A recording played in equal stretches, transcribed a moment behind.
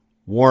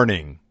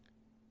Warning.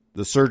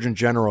 The Surgeon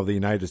General of the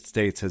United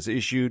States has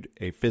issued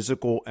a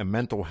physical and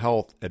mental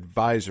health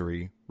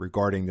advisory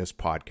regarding this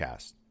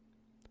podcast.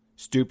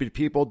 Stupid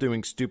people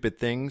doing stupid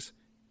things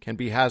can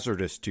be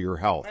hazardous to your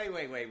health.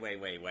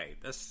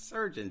 Wait. The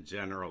Surgeon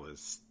General is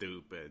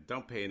stupid.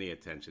 Don't pay any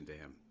attention to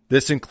him.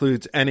 This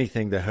includes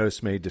anything the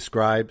host may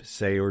describe,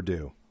 say, or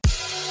do.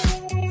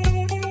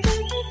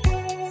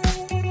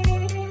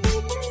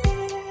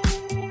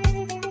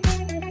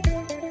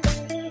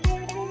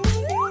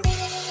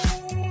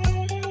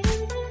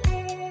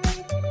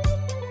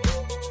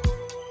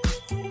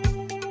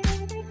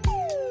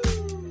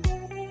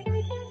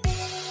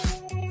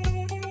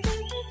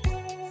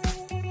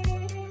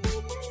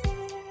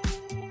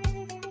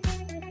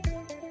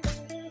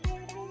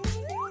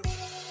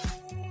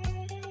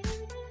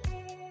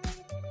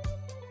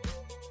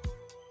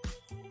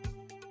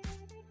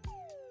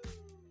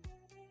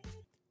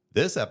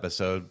 This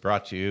episode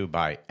brought to you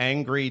by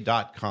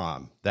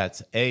Angry.com.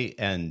 That's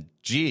ANGRI.com.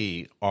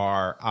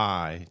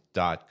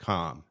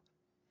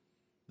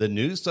 The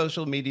new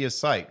social media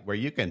site where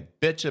you can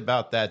bitch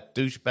about that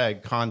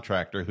douchebag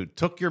contractor who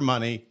took your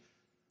money,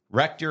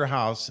 wrecked your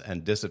house,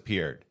 and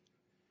disappeared.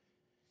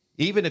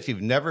 Even if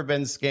you've never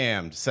been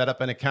scammed, set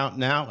up an account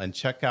now and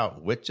check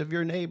out which of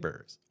your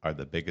neighbors are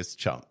the biggest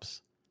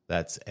chumps.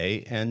 That's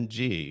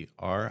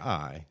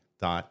ANGRI.com.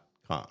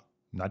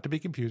 Not to be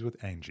confused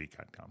with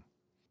Angie.com.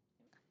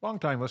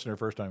 Long-time listener,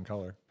 first-time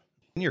caller.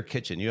 In your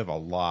kitchen, you have a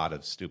lot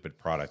of stupid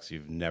products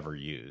you've never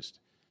used.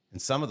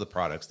 And some of the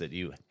products that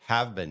you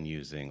have been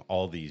using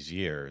all these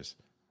years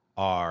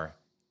are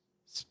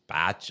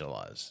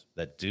spatulas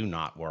that do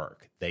not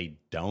work. They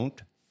don't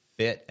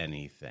fit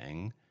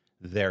anything.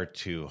 They're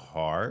too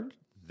hard.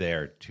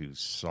 They're too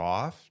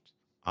soft.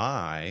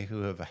 I,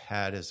 who have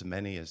had as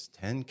many as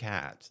 10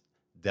 cats,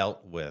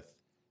 dealt with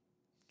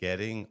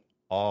getting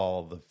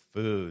all the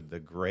food, the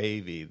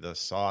gravy, the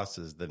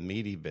sauces, the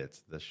meaty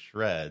bits, the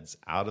shreds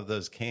out of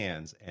those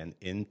cans and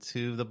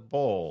into the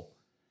bowl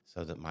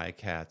so that my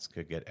cats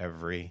could get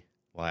every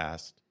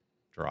last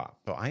drop.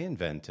 So I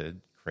invented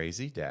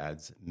Crazy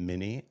Dad's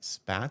mini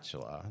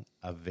spatula,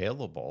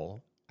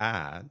 available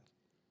at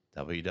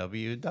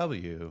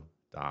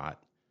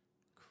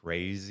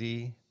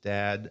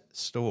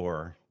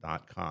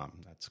www.crazyDadStore.com.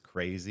 That's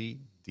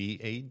crazy,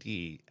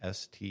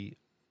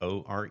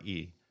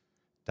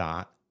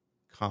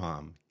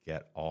 DADSTORE.com.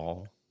 Get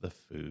all the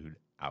food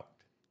out.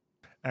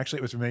 Actually,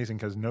 it was amazing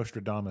because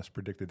Nostradamus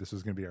predicted this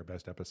was going to be our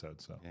best episode.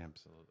 So yeah,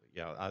 absolutely.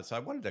 Yeah. So I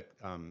wanted to,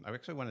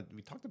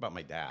 we talked about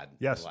my dad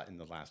yes. in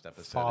the last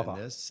episode. Father.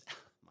 And this,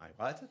 my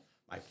what?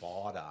 My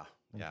father.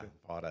 Okay. Yeah,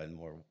 father in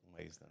more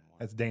ways than one.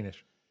 That's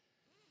Danish.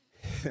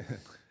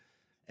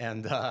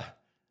 And that's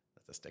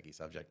a sticky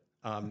subject.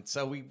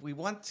 So we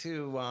want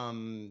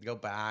to go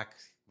back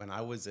when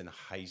I was in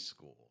high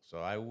school. So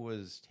I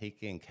was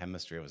taking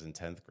chemistry. I was in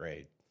 10th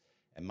grade.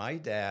 And my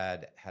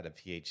dad had a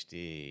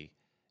PhD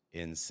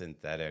in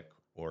synthetic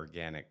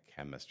organic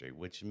chemistry,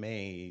 which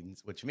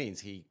means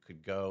he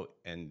could go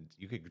and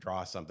you could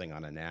draw something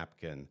on a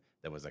napkin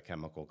that was a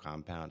chemical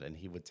compound, and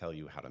he would tell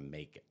you how to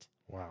make it.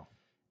 Wow.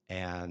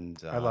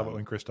 And I love it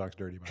when Chris talks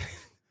dirty about it.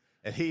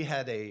 And he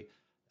had a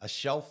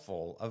shelf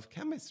full of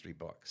chemistry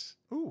books.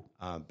 Ooh.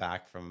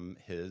 Back from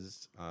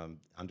his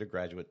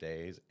undergraduate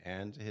days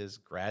and his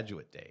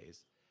graduate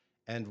days.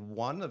 And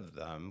one of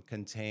them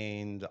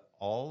contained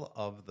all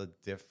of the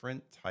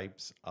different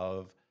types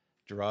of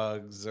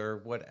drugs or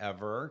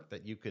whatever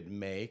that you could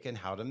make and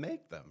how to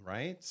make them,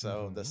 right?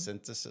 So the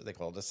synthesis, they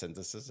call it a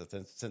synthesis of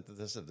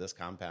this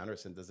compound, or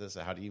synthesis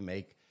of how do you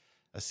make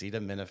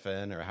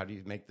acetaminophen, or how do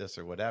you make this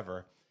or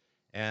whatever.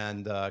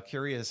 And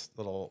curious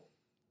little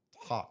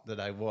tot that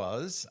I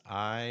was,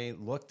 I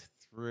looked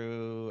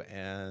through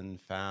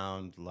and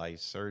found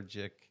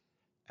lysergic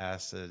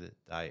acid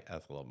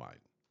diethylamide.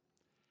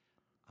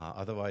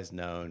 Otherwise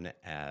known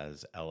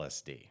as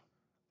LSD.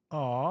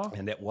 Aww.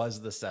 And it was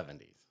the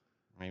 70s,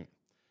 right?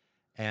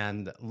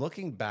 And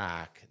looking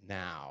back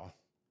now,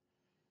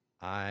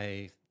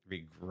 I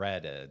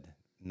regretted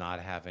not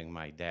having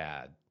my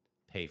dad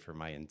pay for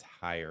my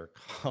entire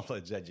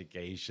college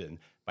education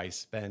by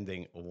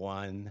spending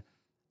one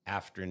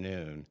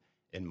afternoon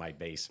in my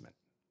basement.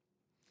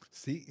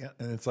 See,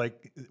 and it's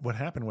like what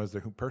happened was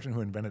the person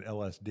who invented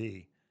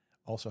LSD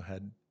also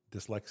had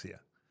dyslexia.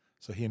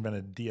 So he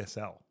invented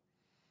DSL.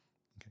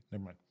 Okay,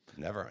 never mind.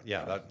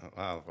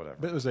 Whatever.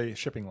 But it was a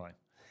shipping line.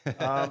 We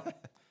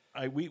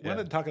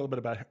wanted to talk a little bit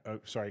about.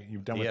 Sorry,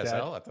 you've done DSL? with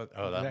that. I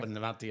thought, that was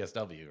not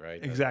DSW,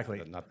 right? Exactly.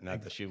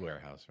 Not the shoe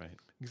warehouse, right?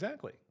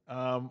 Exactly.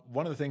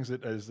 One of the things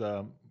that is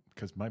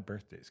because my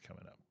birthday's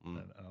coming up,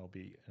 and I'll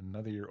be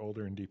another year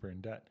older and deeper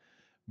in debt.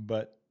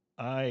 But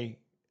I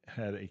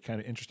had a kind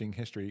of interesting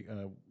history.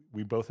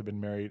 We both have been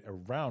married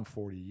around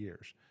 40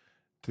 years.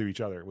 To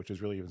each other, which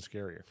is really even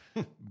scarier.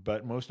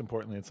 But most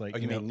importantly, it's like... Oh,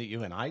 you mean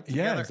you and I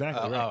together? Yeah,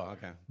 exactly. Right. Oh,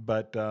 okay.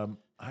 But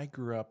I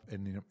grew up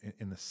in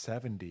the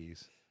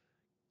 70s.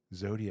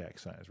 Zodiac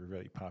signs were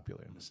really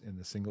popular in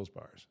the singles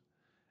bars.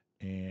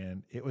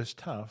 And it was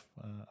tough.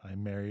 I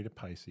married a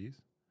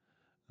Pisces.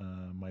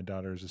 My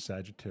daughter is a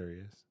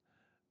Sagittarius,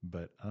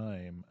 but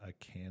I'm a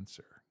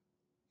Cancer.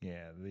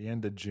 Yeah, the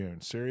end of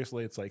June.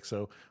 Seriously, it's like,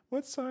 so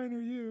what sign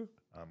are you?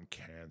 I'm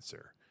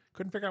Cancer.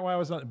 Couldn't figure out why I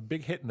was not a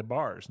big hit in the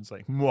bars. It's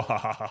like,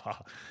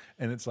 Mwah!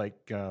 And it's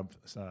like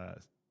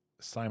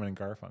Simon and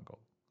Garfunkel.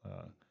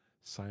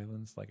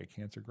 Silence like a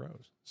cancer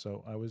grows.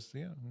 So I was,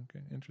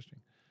 okay, interesting.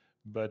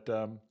 But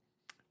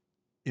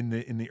in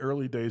the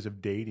early days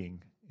of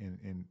dating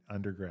in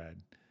undergrad,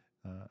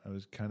 I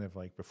was kind of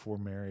like before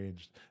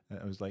marriage.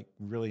 I was like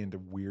really into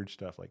weird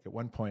stuff. Like at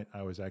one point,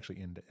 I was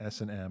actually into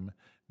S&M,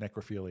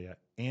 necrophilia,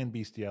 and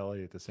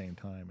bestiality at the same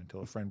time.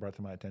 Until a friend brought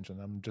to my attention,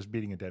 I'm just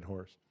beating a dead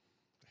horse.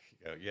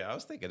 Yeah, I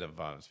was thinking of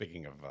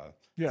speaking of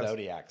Yes.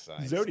 zodiac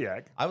signs.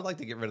 Zodiac. I would like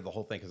to get rid of the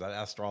whole thing because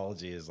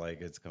astrology is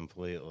like it's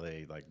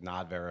completely like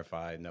not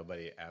verified.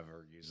 Nobody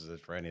ever uses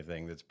it for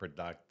anything that's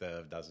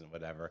productive. Doesn't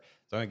whatever.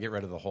 So I'm gonna get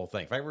rid of the whole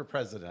thing. If I were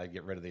president, I'd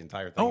get rid of the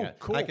entire thing. Oh,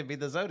 cool. I could be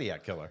the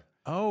zodiac killer.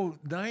 Oh,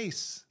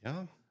 nice.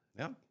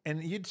 Yeah.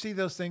 And you'd see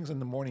those things in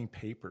the morning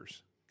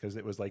papers because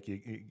it was like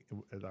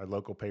our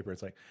local paper.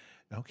 It's like,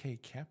 okay,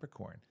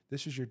 Capricorn,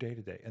 this is your day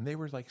to day. And they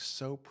were like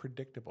so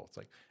predictable. It's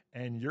like,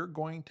 and you're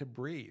going to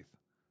breathe.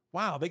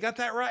 Wow, they got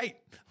that right.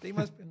 They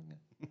must be.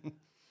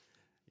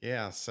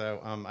 Yeah. So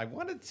I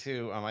wanted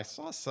to, I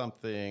saw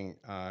something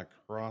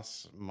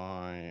cross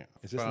my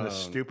Is this phone. in the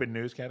stupid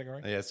news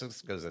category? Yeah, so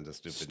this goes into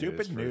stupid Stupid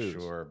news for news.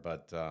 sure.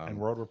 But And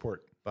World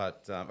Report.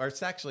 or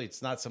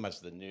it's not so much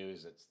the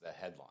news, it's the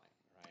headline.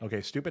 Right?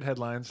 Okay, stupid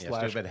headlines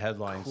Yeah, stupid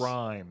headlines.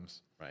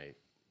 crimes. Right.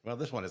 Well,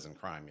 this one isn't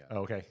crime yet.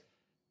 Okay.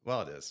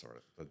 Well, it is sort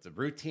of. But the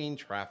routine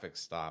traffic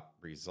stop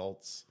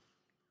results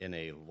in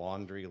a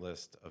laundry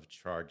list of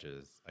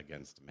charges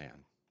against a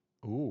man.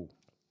 Ooh.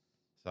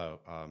 So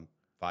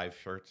 5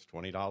 shirts,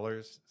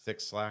 $20,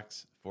 6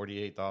 slacks,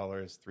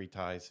 $48, 3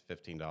 ties,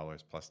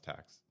 $15 plus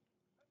tax.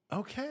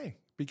 Okay,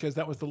 because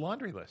that was the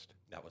laundry list.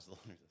 That was the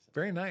laundry list.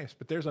 Very nice.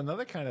 But there's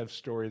another kind of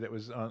story that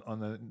was on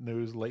the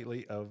news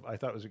lately I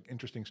thought was an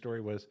interesting story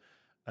was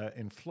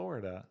in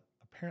Florida,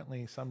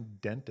 apparently some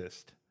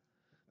dentist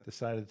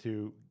decided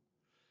to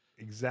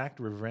exact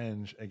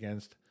revenge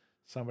against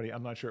somebody.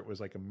 I'm not sure it was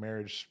like a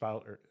marriage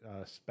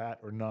spat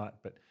or not,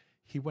 but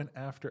he went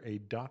after a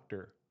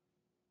doctor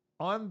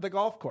on the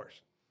golf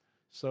course.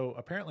 So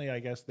apparently, I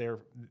guess they're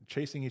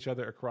chasing each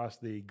other across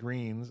the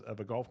greens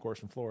of a golf course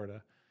in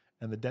Florida,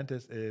 and the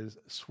dentist is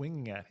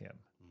swinging at him.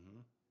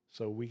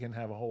 So we can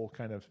have a whole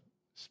kind of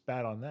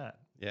spat on that.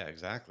 Yeah,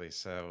 exactly.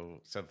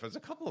 So there's a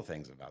couple of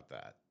things about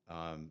that.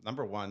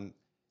 Number one,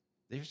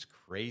 there's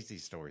crazy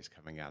stories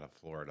coming out of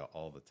Florida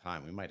all the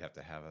time. We might have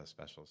to have a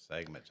special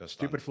segment just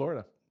Stupid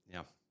Florida.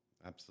 Yeah,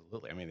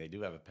 absolutely. I mean, they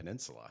do have a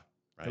peninsula,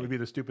 right? It would be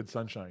the stupid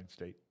sunshine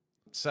state.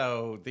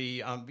 So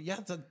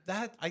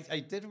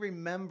I did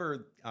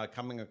remember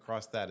coming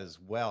across that as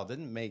well.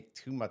 Didn't make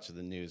too much of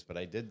the news, but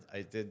I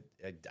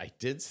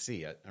did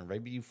see it, and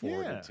maybe you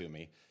forwarded it to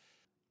me.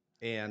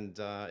 And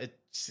the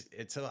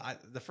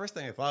first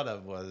thing I thought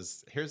of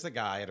was here's a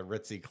guy at a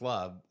ritzy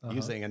club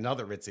using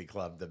another ritzy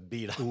club to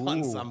beat up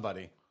on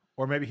somebody,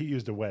 or maybe he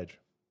used a wedge.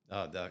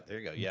 Oh, there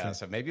you go. Yeah, okay.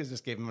 So maybe it was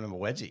just giving him a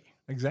wedgie.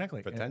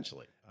 Exactly,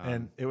 potentially,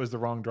 and it was the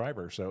wrong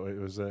driver, so it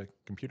was a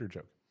computer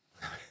joke.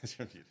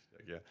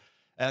 Yeah.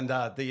 And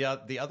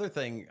the other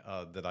thing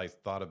that I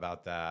thought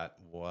about that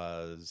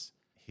was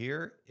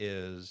here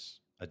is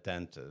a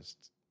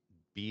dentist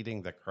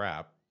beating the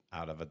crap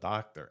out of a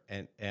doctor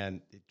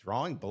and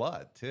drawing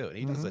blood too. And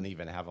he doesn't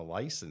even have a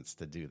license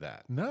to do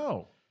that.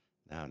 No,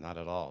 not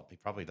at all. He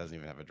probably doesn't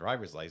even have a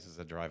driver's license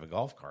to drive a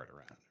golf cart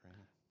around. Right?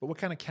 But what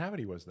kind of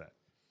cavity was that?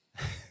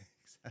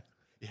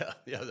 Yeah,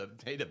 they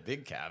made a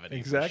big cavity.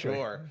 Exactly. For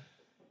sure.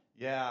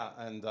 Yeah,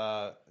 and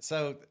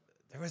so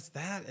there was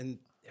that, and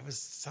there was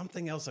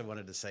something else I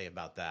wanted to say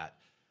about that.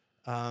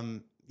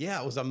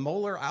 Yeah, it was a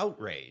molar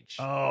outrage.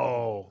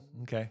 Oh,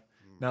 okay.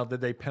 Now,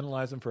 did they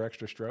penalize him for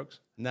extra strokes?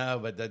 No,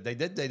 but they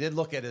did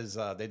look at his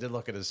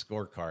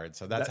scorecard.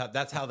 So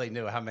that's how they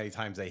knew how many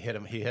times he hit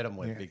him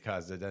with,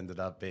 because it ended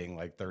up being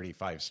like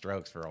 35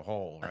 strokes for a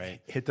hole, right?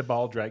 Hit the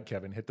ball, drag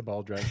Kevin. Hit the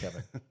ball, drag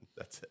Kevin.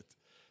 That's it.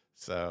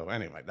 So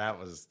anyway, that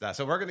was that.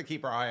 So we're going to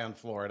keep our eye on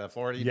Florida.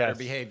 Florida, you better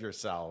behave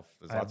yourself.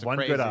 There's lots of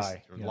crazy,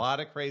 a lot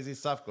of crazy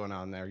stuff going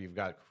on there. You've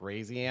got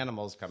crazy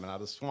animals coming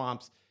out of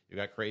swamps. You've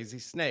got crazy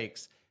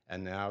snakes,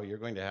 and now you're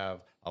going to have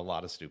a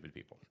lot of stupid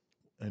people.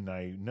 And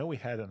I know we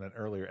had in an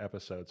earlier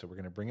episode, so we're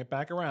going to bring it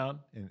back around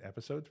in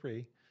episode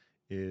 3,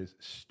 is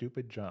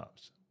stupid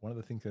jobs. One of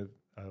the things that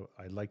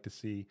I'd like to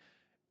see,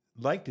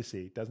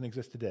 doesn't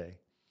exist today,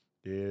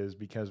 is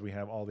because we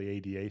have all the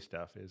ADA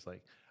stuff, is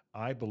like,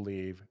 I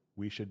believe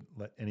we should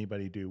let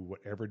anybody do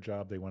whatever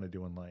job they want to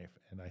do in life.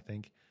 And I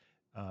think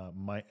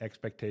my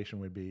expectation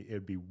would be, it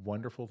would be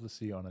wonderful to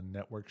see on a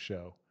network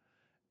show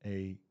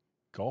a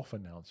golf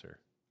announcer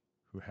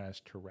who has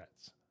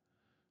Tourette's.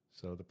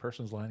 So the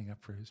person's lining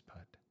up for his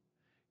putt.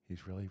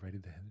 He's really ready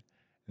to hit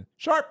it.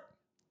 Sharp!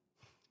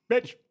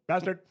 Bitch!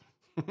 Bastard!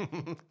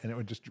 And it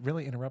would just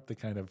really interrupt the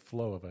kind of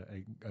flow of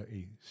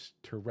a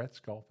Tourette's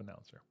golf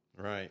announcer.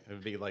 Right. It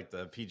would be like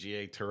the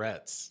PGA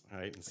Tourette's,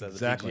 right? Instead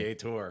Exactly. of the PGA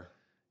Tour.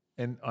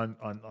 And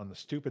on the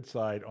stupid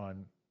side,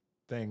 on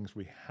things,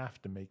 we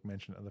have to make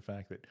mention of the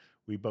fact that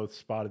we both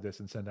spotted this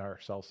and sent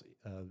ourselves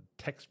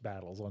text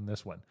battles on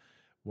this one.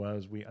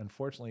 Was we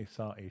unfortunately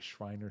saw a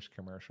Shriners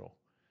commercial.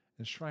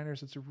 And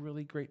Shriners, it's a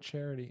really great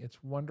charity.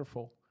 It's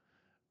wonderful.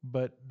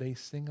 But they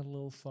sing a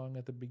little song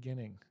at the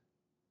beginning.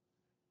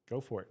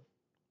 Go for it.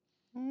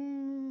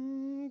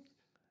 What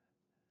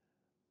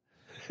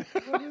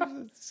is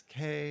it? It's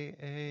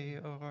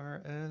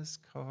KARS,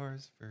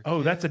 cars for Oh,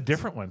 kids. that's a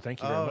different one.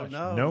 Thank you very much.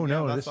 No,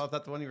 No. That's not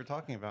the one you were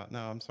talking about.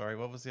 No, I'm sorry.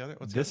 What was the other?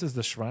 This is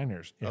the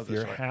Shriners. If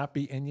you're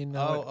happy and you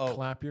know it,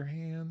 clap your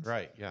hands.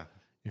 Right, yeah.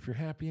 If you're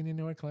happy and you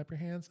know it, clap your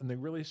hands. And the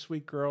really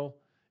sweet girl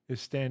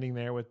is standing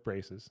there with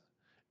braces.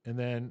 And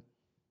then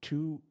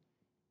 2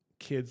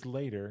 kids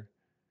later,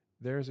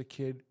 there's a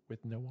kid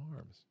with no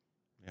arms.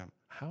 Yeah.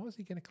 How is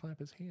he going to clap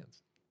his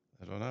hands?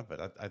 I don't know,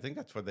 but I think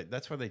that's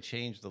where they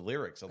changed the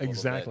lyrics a little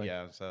Exactly. bit.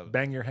 Yeah. So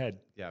Bang your head.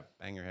 yeah,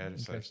 bang your head,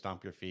 Okay. or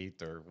stomp your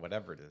feet, or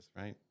whatever it is,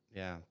 right?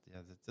 Yeah.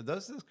 So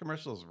those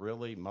commercials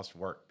really must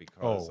work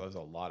because there's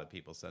a lot of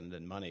people sending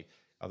in money.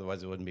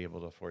 Otherwise, they wouldn't be able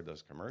to afford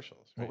those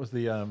commercials. Right? What was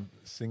the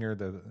singer?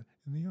 The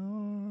in the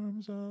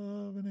arms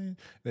of an angel.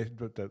 They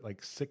put the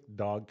like sick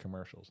dog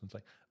commercials. And it's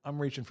like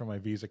I'm reaching for my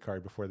Visa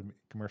card before the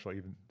commercial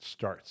even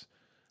starts.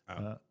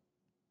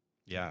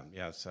 Yeah.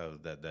 So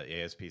the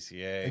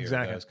ASPCA,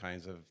 exactly. or those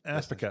kinds of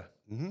Aspica.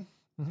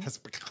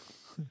 Aspica.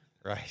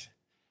 Right.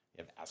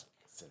 You have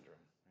Aspica syndrome.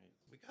 Right.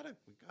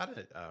 We got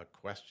a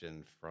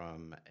question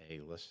from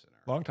a listener.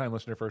 Long time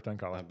listener, first time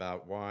caller.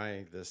 About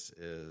why this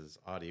is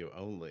audio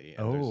only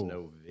and there's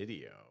no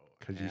video.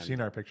 Because you've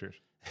seen our pictures.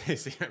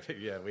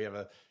 Yeah, we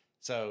have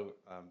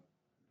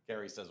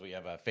Gary says we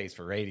have a face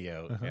for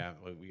radio. Yeah,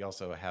 we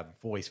also have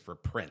voice for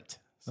print.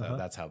 So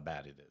that's how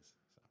bad it is.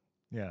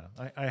 Yeah,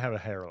 I have a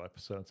hair lip,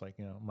 so it's like,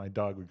 my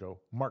dog would go,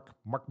 Mark.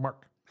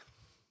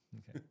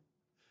 Okay.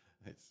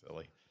 It's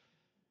silly.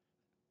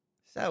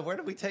 So where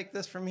do we take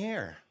this from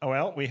here? Oh,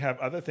 well, we have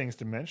other things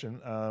to mention.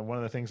 One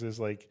of the things is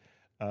like,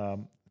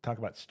 talk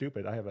about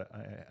stupid. I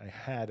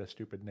had a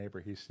stupid neighbor.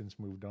 He's since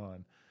moved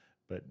on.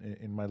 But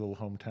in my little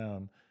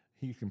hometown,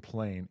 he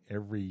complained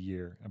every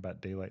year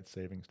about daylight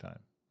savings time.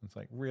 It's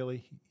like,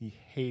 really? He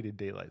hated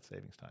daylight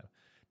savings time.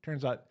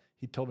 Turns out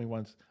he told me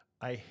once,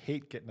 I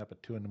hate getting up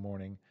at 2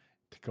 a.m.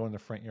 to go in the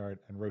front yard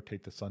and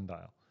rotate the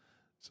sundial.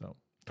 So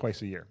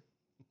twice a year.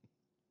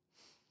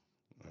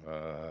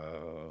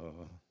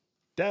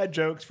 Dad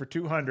jokes for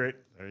 200.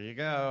 There you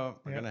go.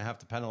 We're going to have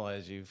to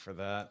penalize you for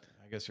that.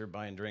 I guess you're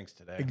buying drinks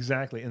today.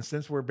 Exactly. And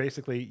since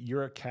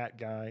you're a cat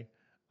guy.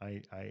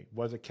 I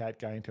was a cat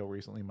guy until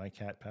recently. My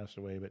cat passed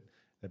away, but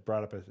that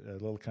brought up a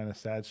little kind of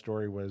sad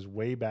story. Was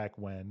way back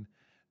when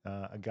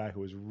a guy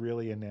who was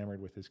really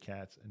enamored with his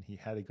cats, and he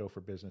had to go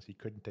for business. He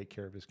couldn't take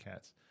care of his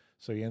cats.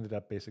 So he ended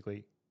up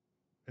basically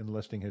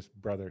enlisting his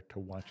brother to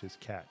watch his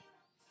cat.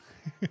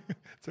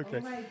 It's okay.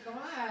 Oh my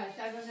gosh,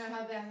 I don't know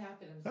how that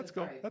happened. That's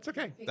cool. That's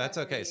okay. That's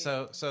okay.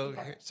 So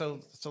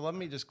let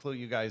me just clue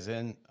you guys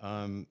in.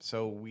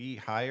 So we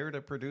hired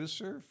a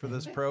producer for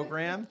this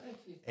program,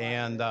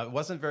 and it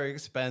wasn't very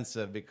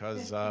expensive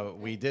because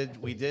we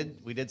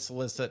did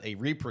solicit a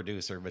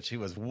reproducer, but she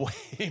was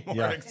way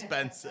more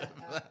expensive.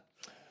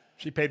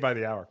 She paid by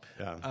the hour.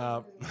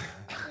 Yeah.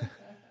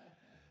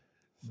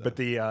 But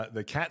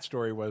the cat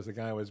story was the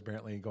guy was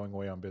apparently going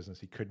away on business.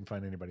 He couldn't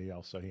find anybody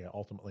else, so he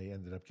ultimately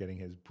ended up getting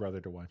his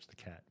brother to watch the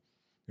cat.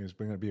 He was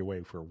going to be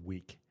away for a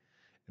week.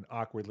 And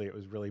awkwardly, it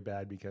was really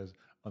bad because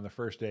on the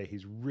first day,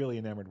 he's really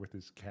enamored with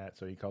his cat,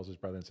 so he calls his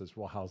brother and says,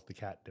 well, how's the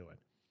cat doing?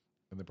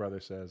 And the brother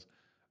says,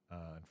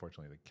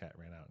 unfortunately, the cat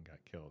ran out and got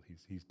killed.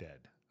 He's dead.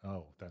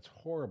 Oh, that's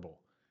horrible.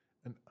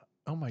 And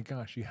oh my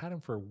gosh, you had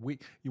him for a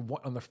week.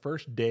 On the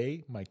first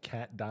day, my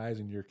cat dies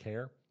in your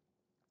care.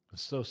 I'm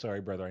so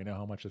sorry, brother. I know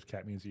how much this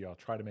cat means to you. I'll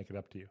try to make it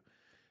up to you.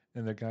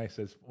 And the guy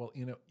says, well,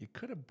 you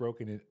could have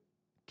broken it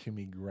to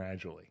me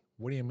gradually.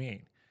 What do you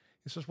mean?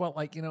 He says, well,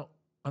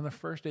 on the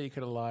first day you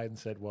could have lied and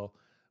said, well,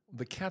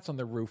 the cat's on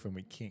the roof and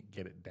we can't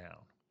get it down.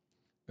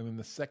 And then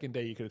the second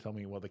day you could have told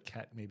me, well, the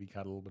cat maybe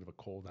got a little bit of a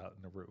cold out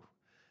in the roof.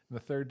 And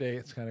the third day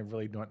it's kind of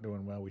really not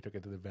doing well. We took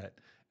it to the vet.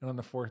 And on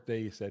the fourth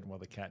day you said, well,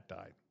 the cat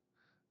died.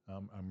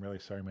 I'm really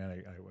sorry, man.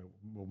 I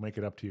will make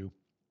it up to you.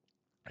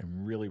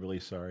 I'm really, really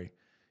sorry.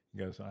 He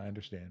goes, I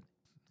understand.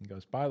 He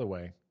goes, by the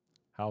way,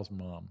 how's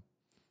mom?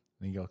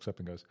 And he looks up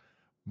and goes,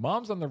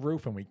 mom's on the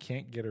roof and we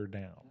can't get her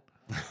down.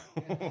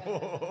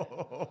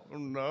 Oh,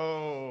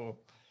 no.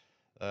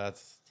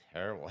 That's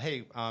terrible.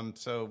 Hey,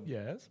 so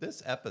yes,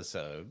 this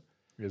episode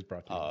is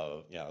brought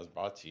to you. It was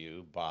brought to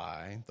you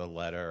by the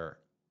letter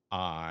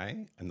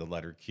I and the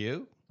letter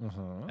Q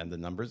and the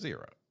number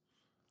 0.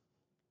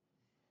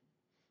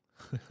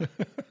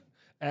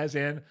 As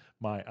in,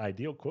 my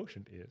ideal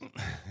quotient is.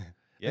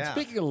 Yeah. And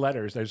speaking of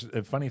letters, there's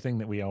a funny thing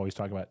that we always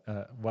talk about.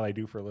 What I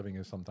do for a living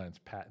is sometimes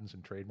patents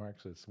and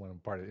trademarks. It's one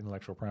part of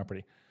intellectual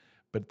property.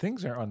 But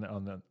things are on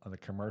the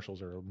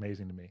commercials are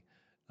amazing to me.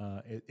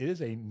 It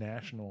is a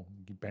national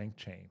bank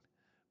chain,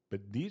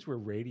 but these were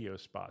radio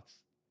spots.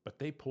 But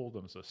they pulled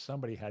them, so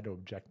somebody had to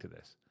object to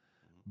this.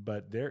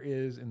 But there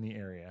is in the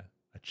area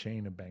a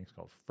chain of banks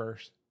called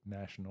First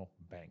National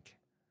Bank.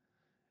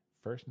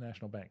 First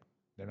National Bank.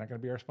 They're not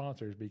going to be our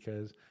sponsors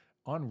because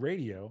on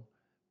radio,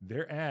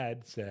 their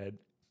ad said,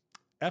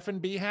 F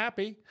and be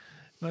happy.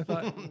 And I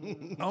thought,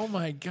 oh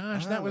my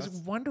gosh, that was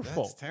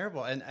wonderful. That's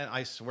terrible. And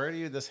I swear to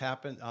you, this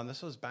happened.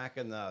 This was back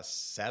in the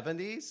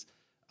 70s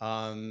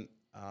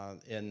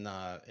in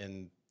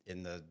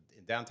the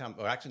downtown,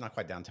 well, actually not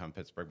quite downtown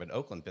Pittsburgh, but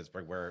Oakland,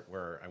 Pittsburgh,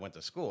 where I went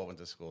to school. I went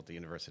to school at the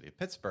University of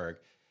Pittsburgh.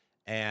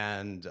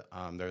 And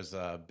there's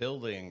a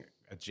building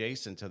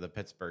adjacent to the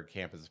Pittsburgh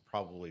campus,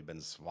 probably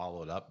been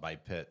swallowed up by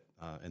Pitt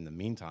in the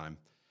meantime,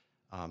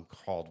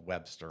 called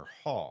Webster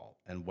Hall.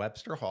 And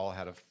Webster Hall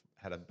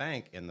had a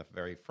bank in the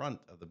very front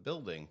of the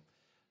building,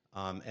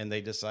 and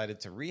they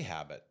decided to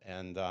rehab it.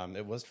 And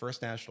it was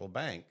First National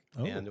Bank,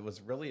 and it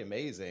was really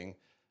amazing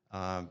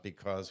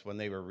because when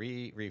they were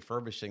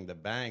refurbishing the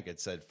bank,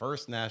 it said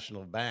First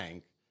National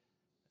Bank,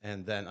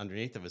 and then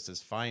underneath of it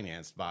says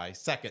financed by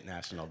Second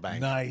National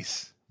Bank.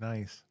 Nice.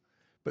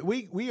 But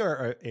we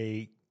are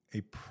a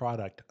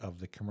product of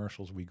the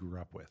commercials we grew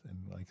up with. And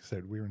like I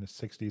said, we were in the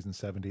 60s and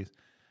 70s.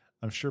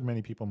 I'm sure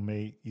many people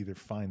may either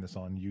find this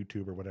on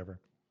YouTube or whatever.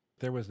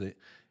 There was the,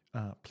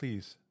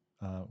 please,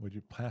 would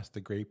you pass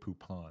the Grey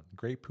Poupon?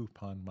 Grey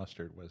Poupon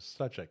mustard was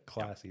such a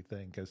classy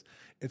thing because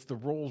it's the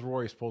Rolls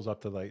Royce pulls up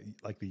to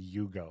like the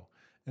Yugo.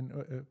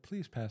 And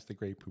please pass the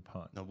Grey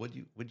Poupon. Now, would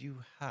you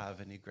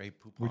have any Grey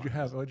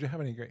Poupons? Would you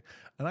have any Grey?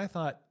 And I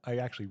thought, I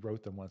actually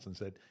wrote them once and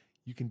said,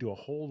 you can do a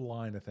whole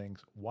line of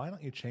things. Why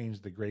don't you change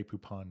the Grey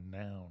Poupon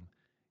noun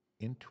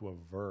into a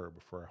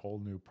verb for a whole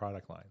new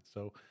product line?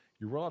 So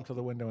you roll up to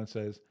the window and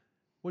says,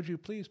 would you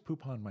please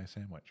poop on my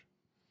sandwich?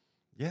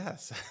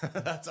 Yes,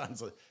 that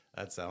sounds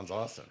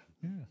awesome.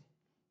 Yeah,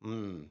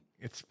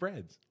 it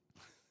spreads.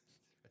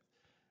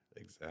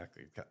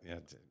 Exactly. Yeah,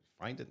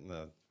 find it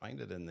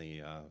in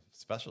the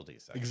specialty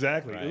section.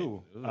 Exactly. Right?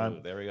 Ooh,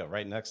 there we go.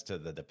 Right next to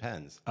the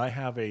Depends. I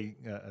have a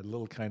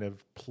little kind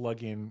of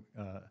plug-in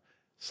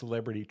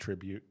celebrity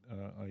tribute.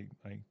 I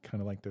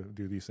kind of like to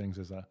do these things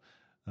as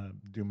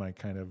do my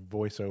kind of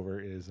voiceover.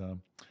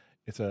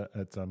 It's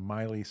a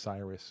Miley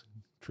Cyrus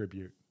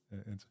tribute.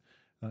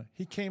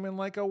 He came in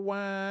like a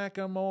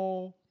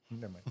whack-a-mole.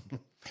 Never mind.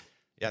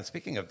 Yeah, and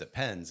speaking of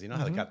Depends, you know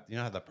how how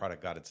the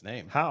product got its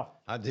name? How?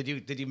 Did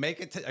you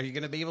make it? Are you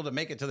going to be able to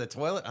make it to the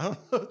toilet? I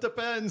don't know. It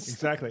depends.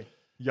 Exactly.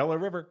 Yellow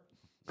River.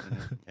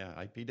 Yeah,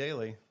 IP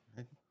Daily.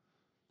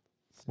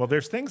 Well,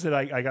 there's things that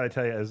I got to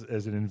tell you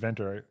as an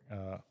inventor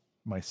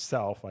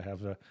myself. I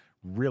have a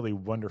really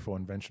wonderful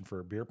invention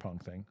for a beer pong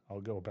thing. I'll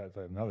go about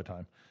that another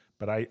time.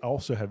 But I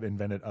also have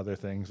invented other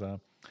things.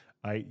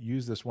 I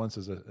used this once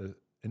as an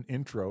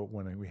intro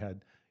when we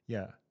had,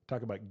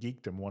 talk about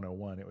Geekdom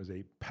 101. It was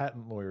a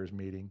patent lawyers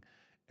meeting,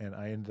 and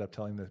I ended up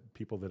telling the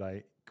people that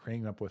I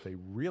came up with a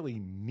really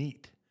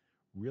neat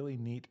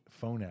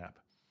phone app.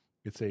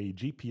 It's a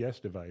GPS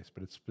device,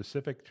 but it's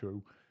specific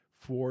to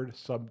Ford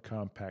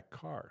subcompact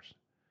cars.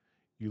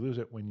 You use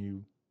it when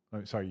you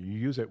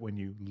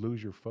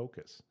lose your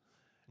focus.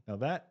 Now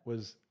that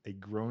was a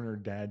groaner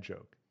dad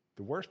joke.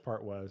 The worst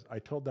part was I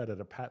told that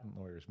at a patent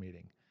lawyers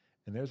meeting,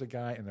 and there's a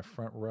guy in the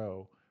front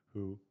row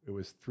who it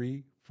was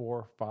 3,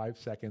 4, 5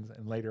 seconds,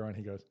 and later on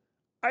he goes,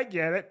 I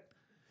get it.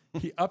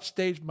 He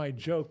upstaged my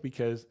joke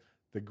because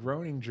the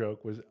groaning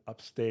joke was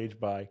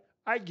upstaged by,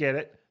 I get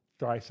it,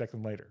 5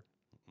 seconds later.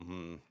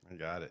 Mm-hmm. I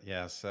got it.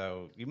 Yeah.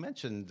 So you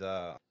mentioned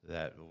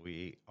that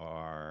we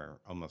are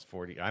almost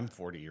 40. I'm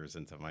 40 years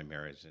into my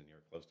marriage, and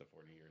you're close to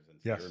 40 years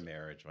into your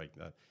marriage, like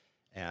that.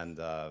 And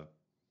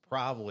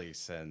probably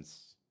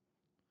since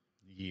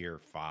year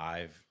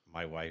 5,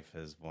 my wife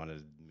has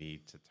wanted me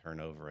to turn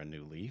over a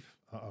new leaf.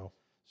 Uh-oh.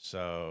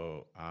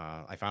 So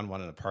I found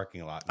one in a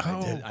parking lot.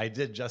 And I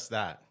did just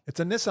that. It's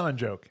a Nissan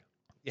joke.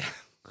 Yeah.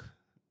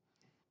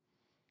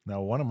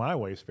 Now, one of my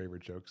wife's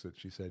favorite jokes that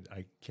she said,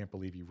 I can't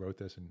believe you wrote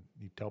this and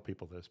you tell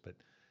people this, but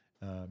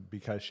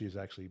because she's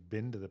actually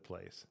been to the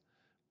place.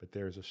 But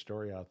there's a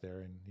story out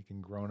there, and you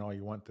can groan all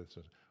you want. This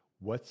is,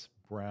 what's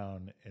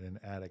brown in an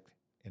attic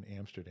in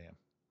Amsterdam?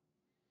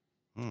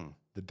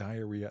 The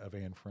diarrhea of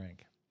Anne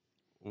Frank.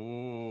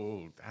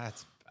 Ooh,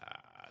 that's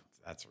bad.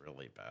 That's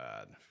really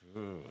bad.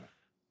 Ooh.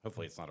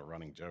 Hopefully it's not a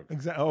running joke.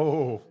 Exactly.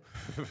 Oh.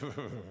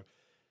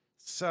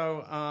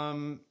 So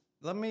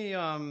let me.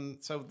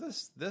 So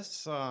this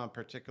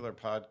particular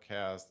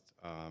podcast,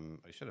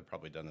 I should have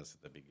probably done this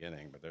at the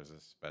beginning, but there's a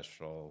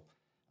special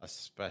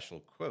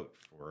quote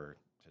for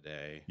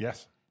today.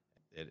 Yes.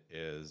 It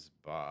is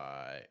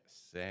by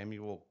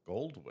Samuel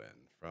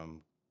Goldwyn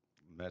from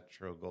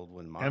Metro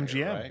Goldwyn Mayer.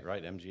 MGM.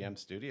 Right. MGM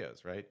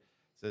Studios. Right. It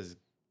says,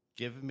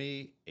 "Give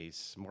me a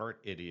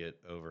smart idiot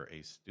over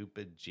a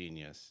stupid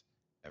genius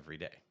every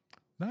day."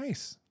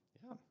 Nice.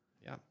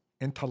 Yeah.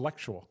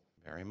 Intellectual.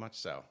 Very much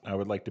so. I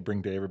would like to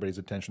bring to everybody's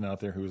attention out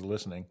there who is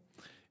listening.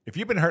 If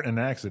you've been hurt in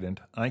an accident,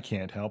 I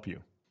can't help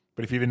you.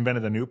 But if you've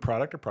invented a new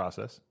product or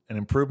process, an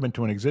improvement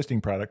to an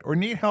existing product, or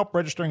need help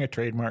registering a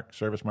trademark,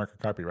 service mark, or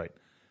copyright,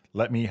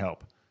 let me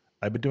help.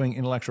 I've been doing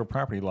intellectual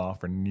property law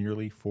for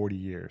nearly 40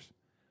 years.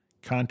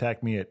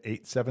 Contact me at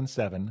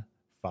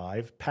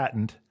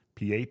 877-5-PATENT,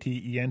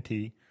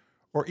 Patent,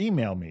 or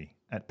email me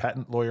at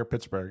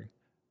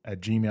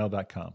patentlawyerpittsburgh@gmail.com.